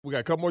We got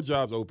a couple more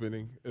jobs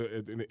opening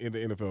in the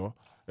NFL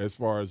as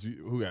far as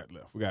who got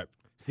left. We got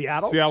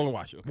Seattle and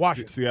Washington.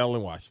 Washington. Seattle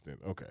and Washington.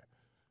 Okay.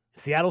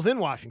 Seattle's in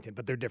Washington,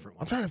 but they're different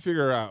I'm ones. trying to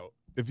figure out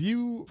if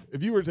you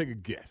were to take a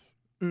guess.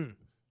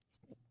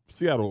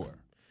 Seattle where?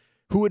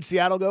 Who would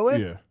Seattle go with?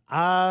 Yeah.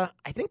 I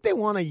think they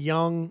want a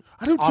young.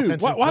 I do too.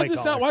 offensive Why play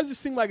does caller. it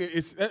seem like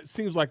it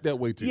seems like that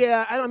way too?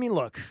 Yeah, I mean,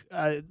 look,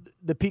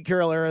 the Pete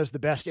Carroll era is the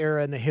best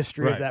era in the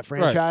history of that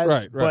franchise.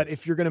 Right. But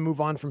if you're going to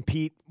move on from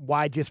Pete,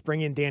 why just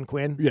bring in Dan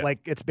Quinn? Yeah. Like,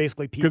 it's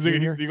basically Pete Because Jr.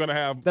 you're going to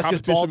have That's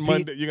just competition bald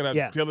Monday. Pete. You're going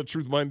to have Tell the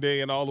Truth Monday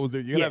and all those.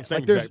 You're going to have the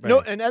same exact thing.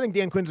 No, and I think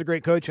Dan Quinn's a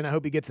great coach, and I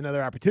hope he gets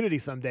another opportunity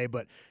someday.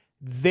 But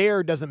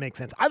doesn't make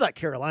sense. I thought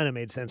Carolina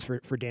made sense for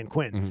Dan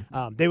Quinn.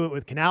 Mm-hmm. They went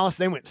with Canales.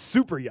 They went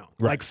super young,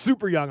 Right. like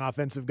super young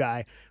offensive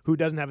guy who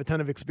doesn't have a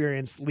ton of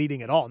experience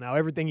leading at all. Now,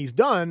 everything he's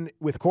done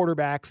with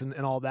quarterbacks and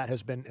all that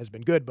has been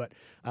good, but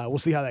we'll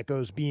see how that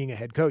goes being a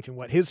head coach and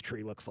what his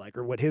tree looks like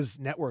or what his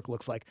network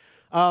looks like.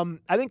 I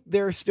think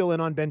they're still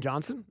in on Ben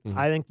Johnson.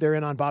 I think they're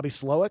in on Bobby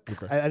Slowick.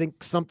 Okay. I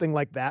think something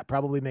like that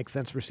probably makes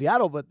sense for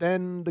Seattle. But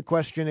then the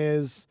question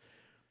is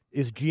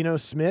Geno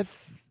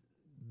Smith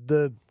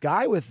the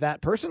guy with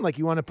that person? Like,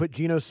 you want to put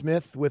Geno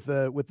Smith with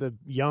a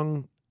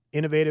young,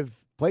 innovative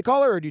play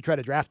caller, or do you try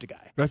to draft a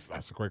guy?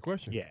 That's a great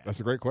question. Yeah. That's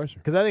a great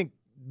question. Because I think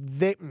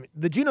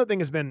the Geno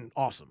thing has been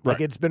awesome. Right.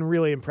 Like, it's been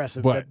really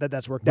impressive But-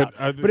 that's worked out.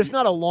 But it's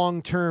not a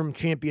long-term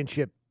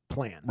championship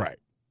plan. Right.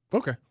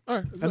 Okay. All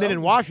right. And then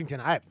in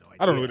Washington, I have no idea.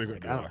 I don't know what they're going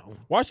Like, to I do. don't know.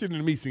 Washington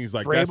to me seems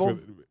like Vrabel?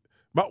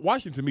 but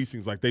Washington to me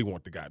seems like they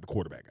want the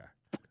quarterback guy.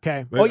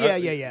 Okay. That- Oh,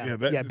 yeah.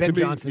 that- Ben to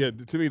me, Johnson. Yeah,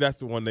 to me that's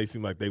the one they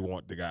seem like they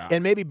want the guy.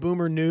 And maybe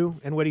Boomer knew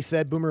and what he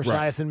said, Boomer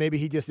Right. Esiason, maybe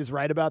he just is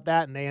right about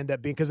that, and they end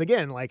up being – because,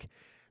 again, like,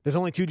 there's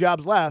only 2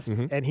 jobs left,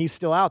 and he's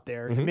still out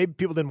there. And maybe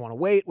people didn't want to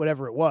wait,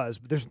 whatever it was,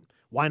 but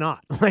why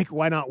not? Like,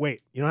 why not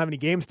wait? You don't have any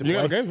games to play. You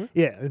got games, huh?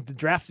 Yeah, the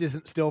draft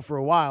isn't still for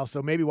a while,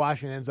 so maybe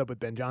Washington ends up with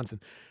Ben Johnson.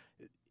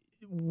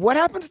 What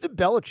happens to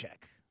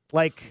Belichick?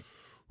 Like,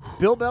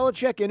 Bill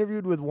Belichick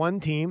interviewed with one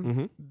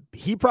team.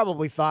 He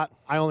probably thought,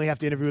 I only have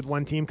to interview with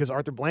one team because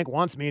Arthur Blank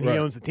wants me and he Right.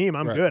 owns the team.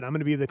 I'm Right. good. I'm going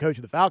to be the coach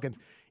of the Falcons.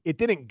 It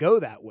didn't go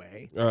that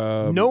way.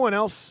 No one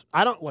else.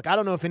 I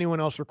don't know if anyone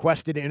else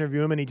requested to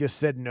interview him and he just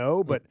said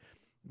no, but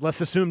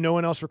let's assume no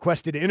one else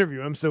requested to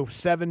interview him. So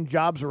 7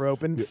 jobs are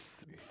open,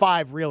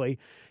 5 really,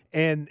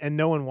 and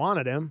no one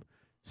wanted him.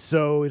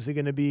 So is it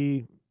going to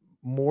be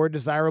more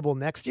desirable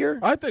next year?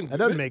 I think that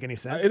doesn't make any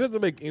sense. It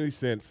doesn't make any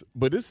sense.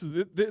 But this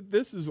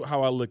is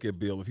how I look at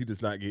Bill. If he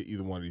does not get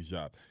either one of these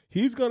jobs,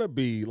 he's going to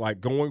be like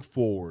going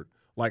forward,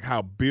 like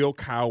how Bill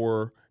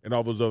Cowher and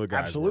all those other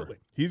guys Absolutely.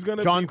 were. He's going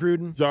to John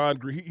Gruden.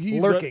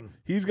 He's Lurking.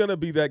 He's going to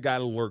be that guy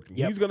lurking.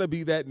 Yep. He's going to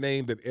be that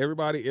name that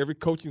every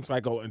coaching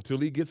cycle until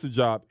he gets a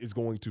job is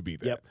going to be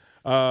that. Yep.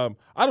 I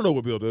don't know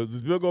what Bill does.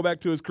 Does Bill go back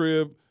to his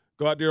crib,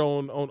 go out there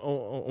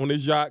on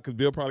his yacht, because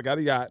Bill probably got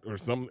a yacht or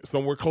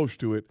somewhere close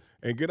to it,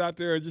 and get out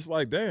there and just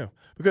like, damn,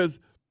 because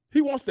he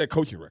wants that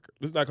coaching record.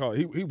 It's not called.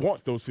 He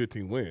wants those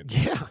 15 wins.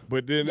 Yeah.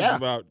 But then Yeah. it's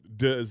about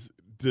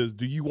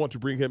do you want to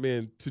bring him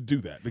in to do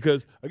that?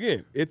 Because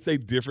again, it's a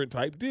different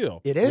type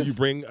deal. It When is. you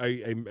bring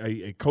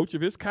a coach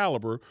of his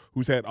caliber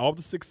who's had all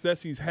the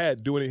success he's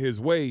had doing it his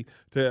way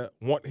to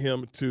want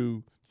him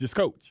to just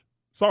coach.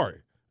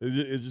 Sorry.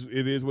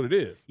 It is what it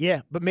is.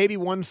 Yeah, but maybe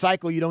one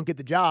cycle you don't get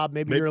the job.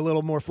 Maybe you're a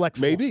little more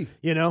flexible. Maybe.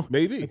 You know?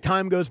 Maybe. Like,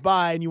 time goes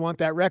by and you want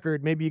that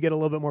record. Maybe you get a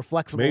little bit more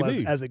flexible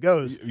Maybe. as it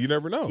goes. You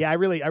never know. Yeah, I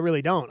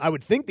really don't. I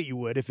would think that you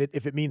would if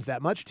it means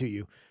that much to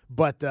you.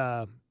 But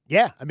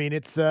yeah, I mean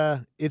it's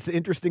an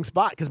interesting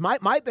spot because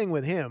my thing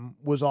with him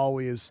was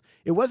always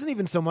it wasn't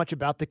even so much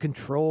about the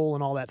control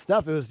and all that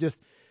stuff. It was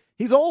just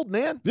he's old,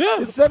 man. Yeah.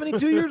 He's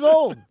 72 years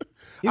old.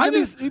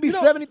 He'd be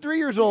 73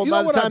 years old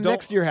by the time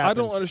next year happens. I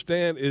don't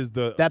understand is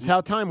That's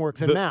how time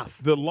works in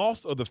math. The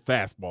loss of the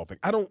fastball thing.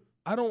 I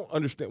don't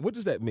understand. What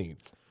does that mean?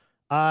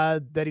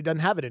 That he doesn't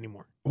have it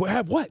anymore. Well,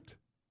 have what?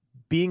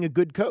 Being a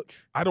good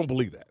coach. I don't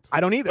believe that.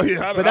 I don't either.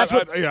 Yeah, but that's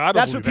what I don't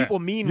that's believe what people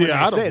that. mean when they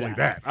I don't say believe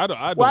that. that. I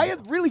don't. Well,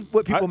 really,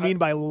 what people mean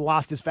by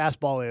lost his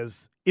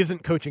fastball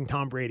isn't coaching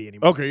Tom Brady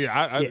anymore. Okay,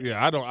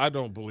 I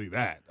don't believe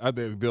that. I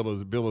think Bill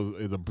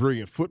is a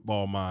brilliant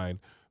football mind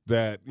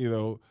that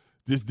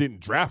just didn't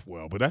draft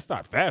well, but that's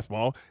not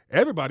fastball.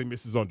 Everybody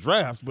misses on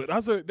drafts, but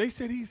they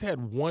said he's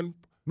had one.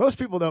 Most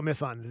people don't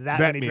miss on that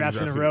many drafts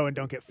in a row and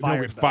don't get fired.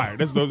 Don't get fired.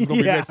 That's going to be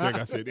the next thing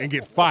I said. And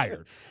get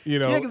fired.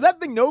 Yeah, because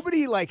that thing,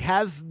 nobody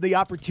has the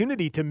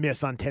opportunity to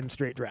miss on 10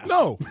 straight drafts.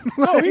 No,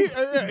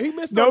 he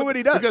missed.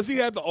 Nobody does because he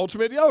had the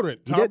ultimate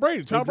deodorant, Tom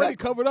Brady. Tom Brady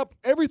covered up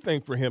everything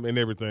for him and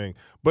everything.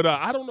 But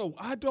I don't know.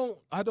 I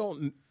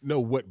don't know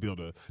what Bill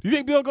does. Do you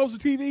think Bill goes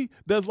to TV?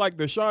 Does like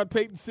the Sean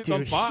Payton sitting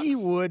on Fox? He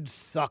would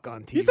suck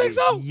on TV. You think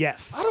so?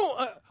 Yes. I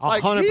don't.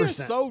 100%. He is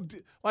so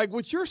like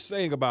what you're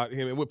saying about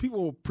him and what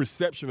people's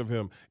perception of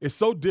him is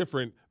so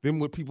different than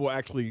what people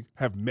actually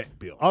have met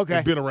Bill. Okay.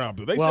 And been around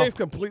Bill. They say it's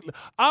completely.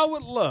 I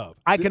would love.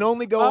 I can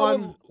only go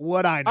on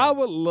what I know. I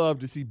would love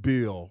to see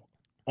Bill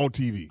on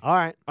TV. All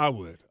right. I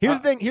would. Here's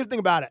the thing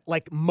about it.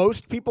 Like,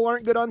 most people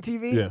aren't good on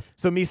TV. Yes.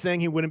 So me saying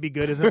he wouldn't be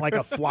good isn't like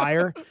a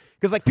flyer.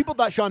 Because, like, people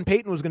thought Sean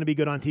Payton was going to be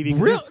good on TV.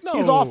 Really?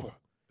 He's awful.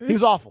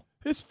 He's awful.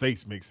 His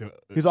face makes him.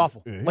 He's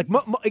awful. Yeah, like,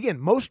 again,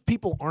 most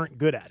people aren't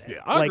good at it. Yeah,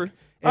 I agree.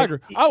 I agree.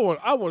 I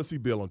want to see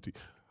Bill on TV.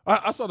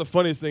 I saw the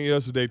funniest thing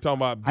yesterday talking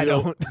about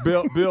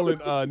Bill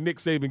and Nick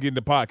Saban getting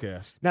the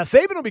podcast. Now,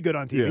 Saban will be good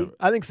on TV. Yeah.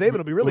 I think Saban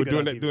will be really good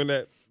on TV. Doing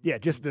that. Yeah,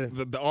 just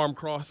the arm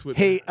cross with.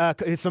 Hey,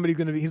 is somebody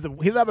going to be?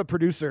 He'll have a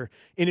producer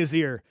in his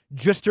ear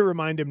just to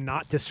remind him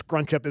not to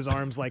scrunch up his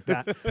arms like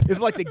that. It's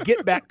like the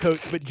get back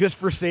coach, but just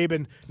for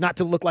Saban not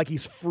to look like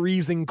he's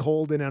freezing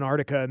cold in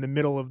Antarctica in the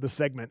middle of the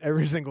segment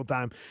every single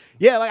time.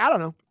 Yeah, like I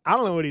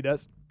don't know what he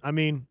does. I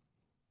mean,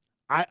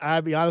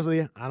 I'll be honest with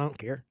you, I don't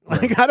care.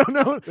 Like I don't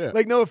know. Yeah.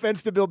 Like no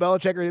offense to Bill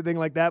Belichick or anything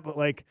like that, but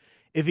like.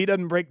 If he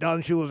doesn't break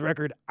Don Shula's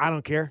record, I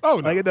don't care. Oh,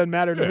 no. Like, it doesn't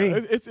matter to me.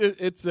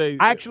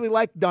 I actually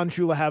like Don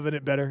Shula having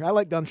it better. I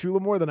like Don Shula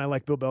more than I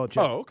like Bill Belichick.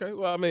 Oh, okay.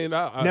 Well, I mean,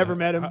 I never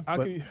met him.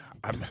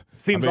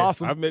 Seems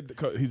awesome. I've met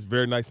he's a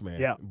very nice man.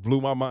 Yeah.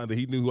 Blew my mind that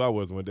he knew who I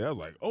was one day. I was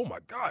like, oh, my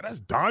God,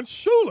 that's Don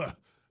Shula.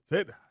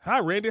 Said, hi,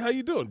 Randy, how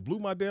you doing? Blew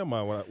my damn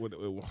mind. It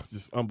was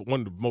just one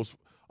of the most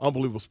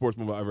unbelievable sports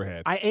moments I've ever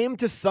had. I aim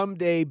to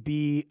someday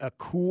be a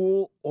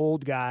cool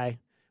old guy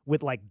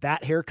with, like,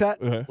 that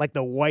haircut, like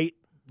the white,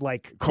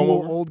 like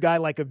cool old guy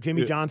like a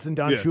Jimmy Johnson,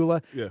 Don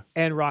Shula,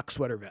 and rock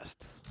sweater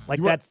vests.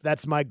 Like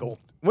that's my goal.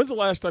 When's the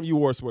last time you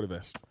wore a sweater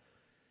vest?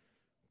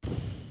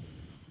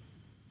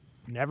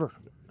 Never.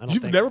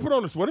 You've never put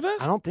on a sweater vest?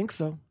 I don't think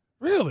so.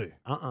 Really?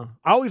 I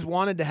always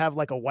wanted to have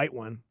like a white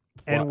one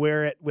and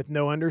wear it with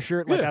no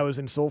undershirt, like I was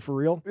in Soul for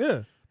Real.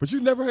 Yeah. But you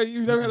never had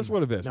a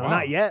sweater vest. No,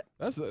 not yet.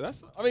 That's.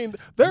 I mean,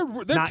 they're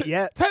not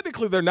yet.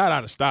 Technically, they're not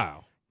out of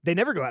style. They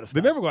never go out of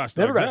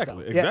style.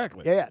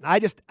 Exactly. Yeah.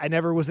 I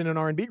never was in an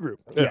R&B group.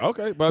 Yeah,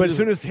 okay. But as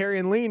soon as Harry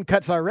and Lean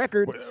cuts our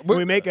record,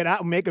 we make it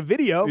out, make a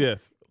video.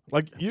 Yes.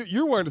 Like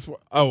you're wearing this.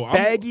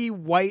 Baggy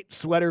white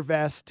sweater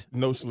vest.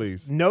 No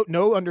sleeves.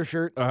 No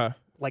undershirt.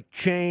 Like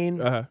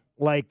chain.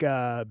 Like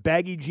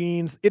baggy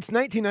jeans. It's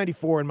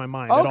 1994 in my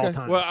mind at all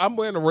times. Well, I'm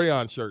wearing a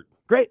rayon shirt.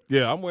 Great.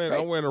 Yeah, I'm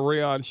wearing a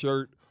rayon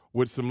shirt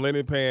with some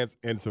linen pants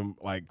and some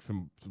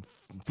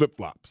flip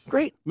flops.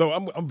 Great. No,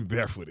 I'm gonna be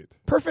barefooted.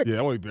 Perfect. Yeah,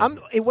 I'm gonna be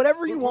barefooted.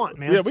 Whatever you want,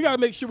 man. Yeah, we gotta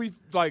make sure we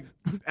like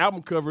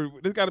album cover.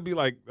 There's got to be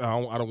like I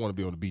don't want to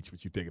be on the beach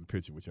with you taking a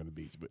picture with you on the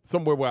beach, but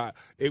somewhere where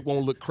it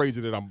won't look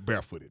crazy that I'm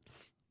barefooted.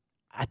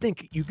 I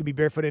think you could be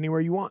barefoot anywhere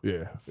you want.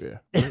 Yeah.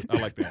 I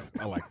like that.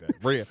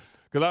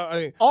 Because I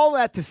mean, all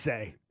that to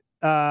say.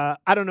 I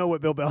don't know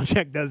what Bill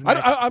Belichick does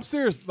next. I'm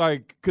serious,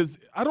 like, because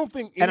I don't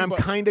think and I'm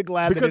kind of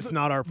glad that it's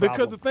not our problem.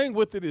 Because the thing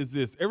with it is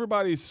this.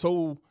 Everybody is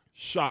so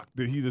shocked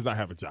that he does not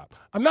have a job.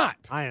 I'm not.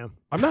 I am.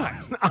 I'm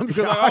not. I'm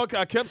shocked.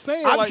 I kept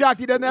saying, I'm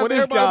shocked he doesn't have this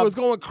job. When everybody was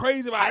going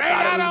crazy about,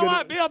 I don't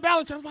want Bill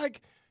Belichick, I was like,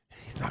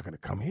 he's not going to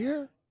come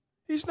here.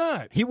 He's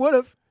not. He would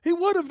have. He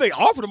would have. They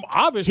offered him,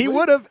 obviously. He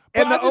would have,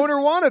 and the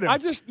owner wanted him. I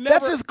just never.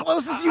 That's as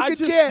close as you could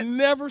get.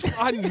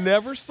 I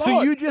never saw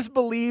So it. you just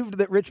believed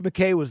that Rich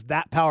McKay was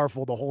that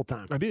powerful the whole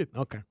time? I did.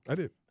 Okay. I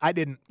did. I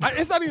didn't.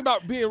 It's not even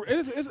about being.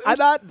 I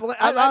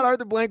thought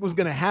Arthur Blank was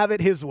going to have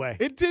it his way.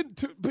 It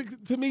didn't.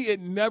 To me, it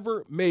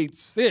never made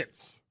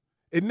sense.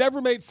 It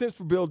never made sense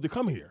for Bill to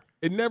come here.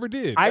 It never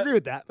did. I agree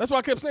with that. That's why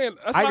I kept saying.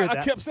 That's why I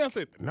kept saying. I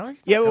said, no.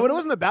 Yeah, but it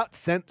wasn't about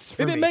sense for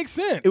me. It didn't make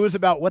sense. It was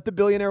about what the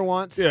billionaire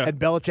wants and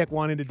Belichick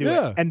wanting to do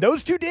it. And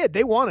those two did.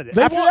 They wanted it.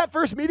 After that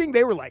first meeting,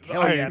 they were like,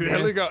 hell yeah,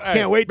 man.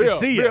 Can't wait to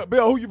see you.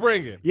 Bill, who you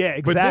bringing? Yeah,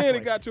 exactly. But then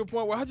it got to a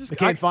point where I just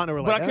McCain Fontenot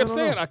were like, but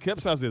I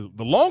kept saying,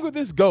 the longer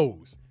this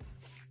goes,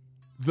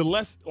 the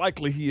less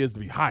likely he is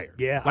to be hired.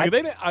 Yeah. Like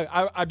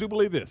I do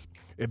believe this.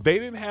 If they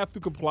didn't have to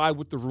comply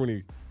with the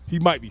Rooney, he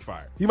might be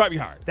fired. He might be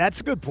hired. That's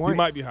a good point. He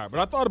might be hired. But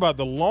I thought about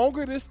the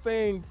longer this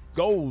thing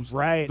goes,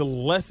 the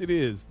less it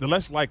is, the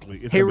less likely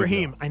it's Hey,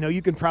 Raheem, I know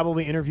you can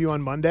probably interview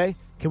on Monday.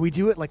 Can we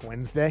do it like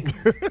Wednesday?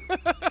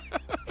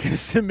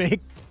 Just to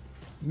make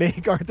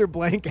Arthur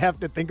Blank have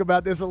to think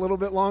about this a little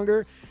bit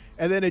longer.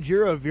 And then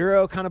Ejiro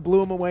Evero kind of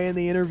blew him away in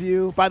the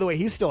interview. By the way,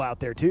 he's still out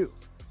there too.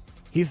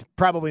 He's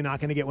probably not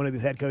going to get one of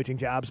these head coaching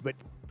jobs, but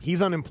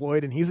he's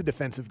unemployed and he's a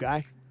defensive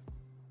guy.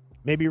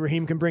 Maybe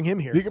Raheem can bring him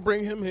here. He can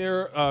bring him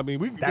here. I mean,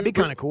 that'd be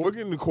kind of cool. We're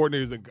getting the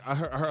coordinators.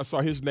 I saw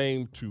his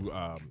name to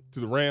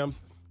the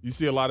Rams. You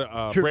see a lot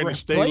of Brandon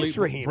Staley.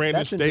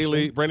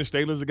 Brandon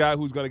Staley is the guy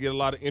who's going to get a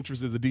lot of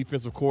interest as a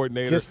defensive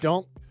coordinator. Just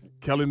don't.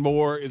 Kellen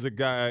Moore is a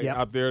guy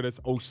out there that's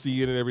OC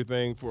and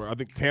everything. I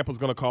think Tampa's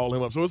going to call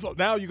him up. So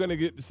now you're going to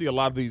get to see a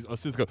lot of these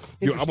assistants.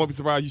 I won't be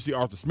surprised you see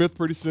Arthur Smith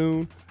pretty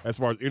soon as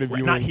far as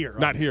interviewing.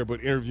 Not here,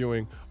 but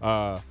interviewing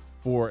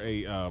for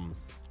a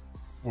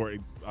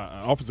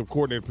offensive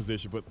coordinator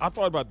position. But I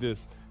thought about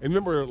this, and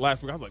remember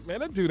last week I was like, man,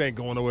 that dude ain't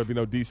going nowhere.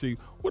 DC.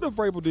 What if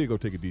Vrabel did go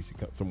take a DC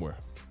somewhere?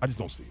 I just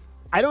don't see it.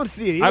 I don't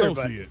see it either. I don't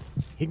see it.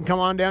 He can come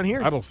on down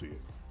here. I don't see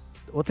it.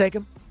 We'll take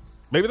him.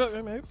 Maybe.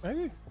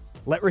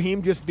 Let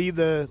Raheem just be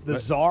the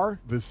czar,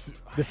 the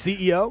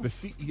CEO. The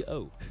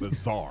CEO, the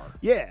czar.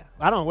 Yeah,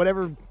 I don't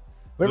know,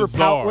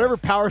 whatever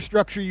power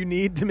structure you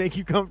need to make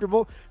you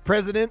comfortable.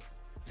 President,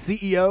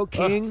 CEO,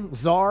 king,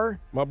 czar.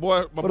 My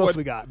boy, what else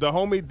we got? The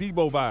homie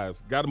Debo vibes.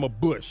 Got him a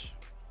Bush.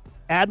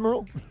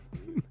 Admiral.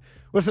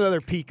 What's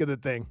another peak of the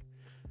thing?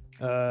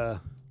 I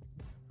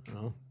don't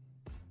know.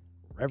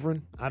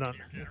 Reverend? I don't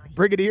know.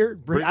 Brigadier?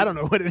 I don't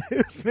know what it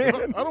is, man.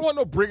 I don't want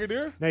no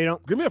brigadier. No, you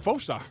don't? Give me a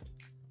 4-star.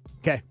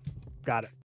 Okay. Got it.